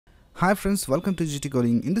Hi friends, welcome to GT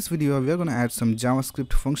Coding. In this video, we are going to add some JavaScript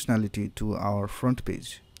functionality to our front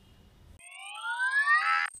page.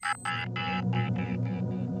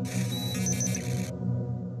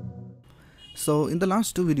 So in the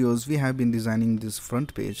last two videos, we have been designing this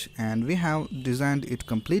front page and we have designed it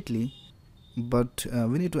completely, but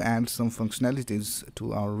we need to add some functionalities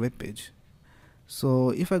to our web page. So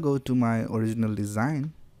if I go to my original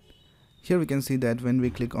design, here we can see that when we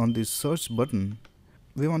click on this search button,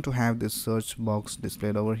 we want to have this search box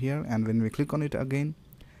displayed over here, and when we click on it again,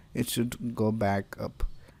 it should go back up.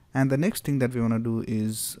 And the next thing that we want to do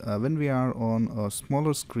is when we are on a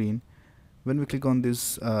smaller screen, when we click on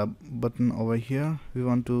this button over here, we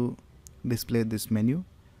want to display this menu.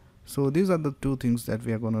 So these are the two things that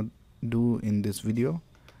we are going to do in this video.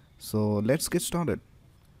 So let's get started.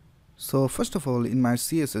 So first of all, in my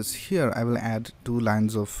CSS here, I will add two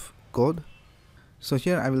lines of code. So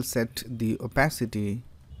here I will set the opacity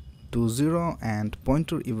to 0 and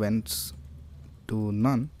pointer events to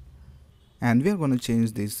none, and we are going to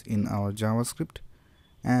change this in our JavaScript,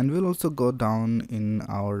 and we'll also go down in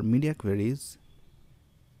our media queries,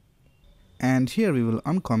 and here we will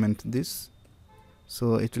uncomment this,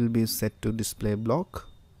 so it will be set to display block.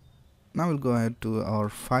 Now we'll go ahead to our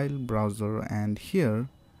file browser, and here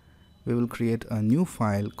we will create a new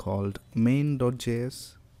file called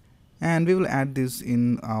main.js, and we will add this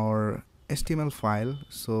in our HTML file.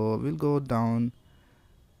 So we'll go down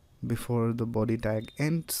before the body tag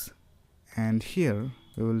ends, and here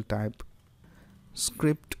we will type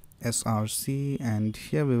script src, and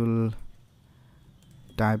here we will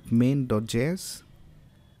type main.js.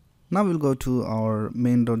 Now we'll go to our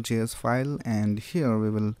main.js file, and here we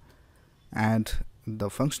will add the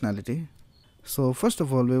functionality. So first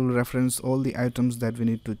of all, we will reference all the items that we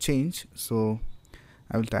need to change. So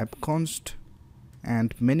I will type const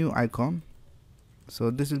and menu icon.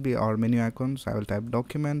 So this will be our menu icon. So I will type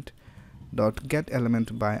document dot get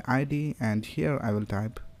element by id, and here I will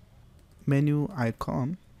type menu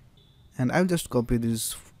icon, and I'll just copy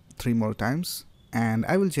this 3 more times, and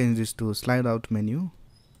I will change this to slide out menu,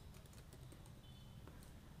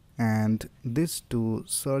 and this to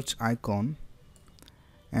search icon,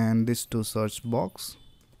 and this to search box,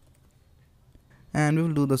 and we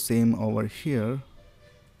will do the same over here.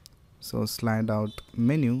 So slide out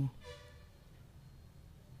menu,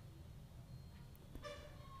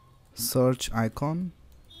 search icon,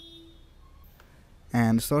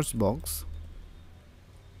 and search box.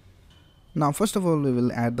 Now first of all, we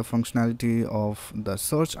will add the functionality of the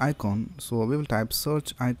search icon. So we will type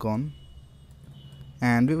search icon,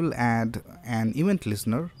 and we will add an event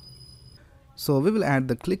listener. So we will add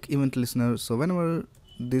the click event listener. So whenever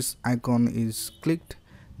this icon is clicked,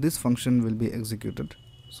 this function will be executed.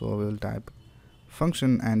 So we will type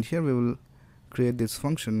function, and here we will create this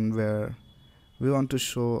function where we want to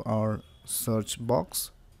show our search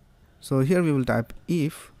box. So here we will type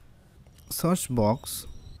if search box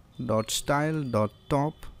dot style dot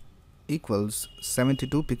top equals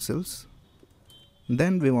 72 pixels.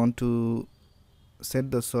 Then we want to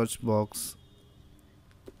set the search box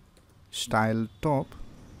style top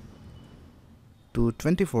to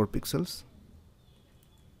 24 pixels,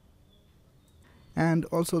 and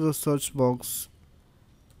also the search box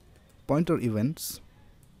pointer events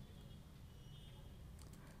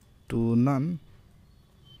to none.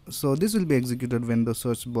 So this will be executed when the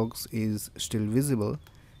search box is still visible,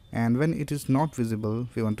 and when it is not visible,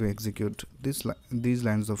 we want to execute these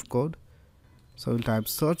lines of code. So we'll type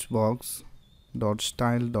search box dot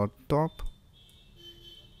style dot top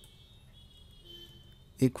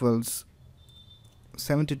equals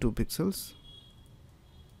 72 pixels,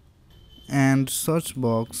 and search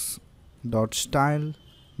box dot style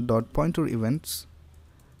dot pointer events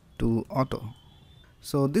to auto.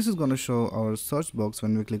 So this is going to show our search box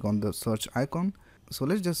when we click on the search icon. So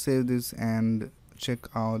let's just save this and check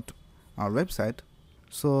out our website.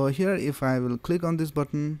 So here, if I will click on this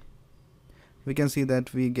button, we can see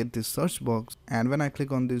that we get this search box, and when I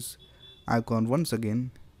click on this icon once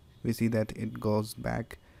again, we see that it goes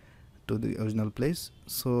back to the original place.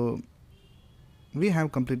 So we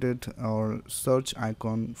have completed our search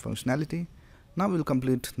icon functionality. Now we'll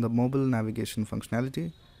complete the mobile navigation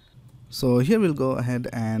functionality. So here we'll go ahead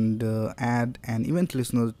and add an event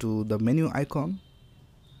listener to the menu icon,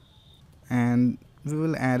 and we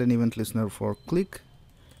will add an event listener for click,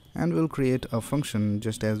 and we'll create a function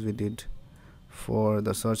just as we did for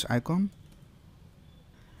the search icon.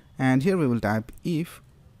 And here we will type if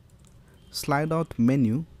slide out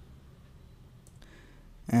menu,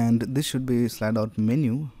 and this should be slide out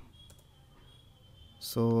menu.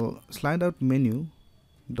 So slide out menu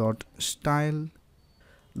dot style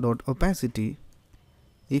dot opacity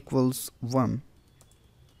equals 1.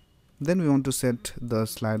 Then we want to set the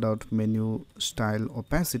slide out menu style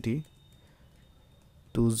opacity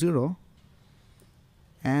to 0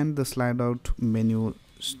 and the slide out menu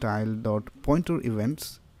style dot pointer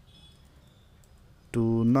events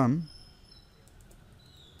to none.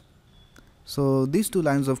 So these two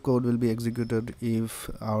lines of code will be executed if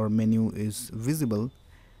our menu is visible,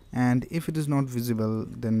 and if it is not visible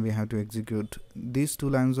then we have to execute these two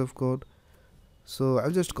lines of code. So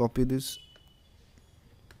I'll just copy this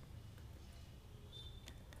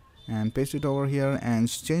and paste it over here and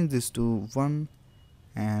change this to 1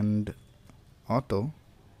 and auto.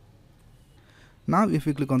 Now if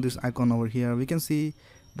we click on this icon over here, we can see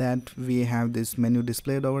that we have this menu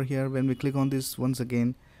displayed over here. When we click on this, once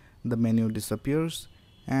again the menu disappears,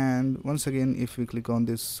 and once again if we click on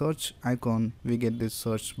this search icon we get this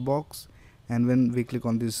search box, and when we click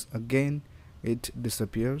on this again it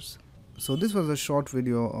disappears. So this was a short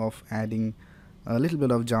video of adding a little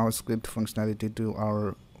bit of JavaScript functionality to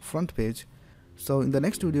our front page. So in the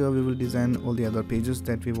next video we will design all the other pages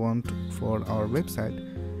that we want for our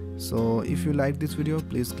website. So if you like this video,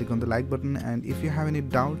 please click on the like button, and if you have any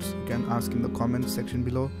doubts you can ask in the comments section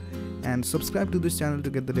below, and subscribe to this channel to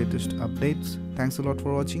get the latest updates. Thanks a lot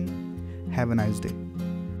for watching. Have a nice day.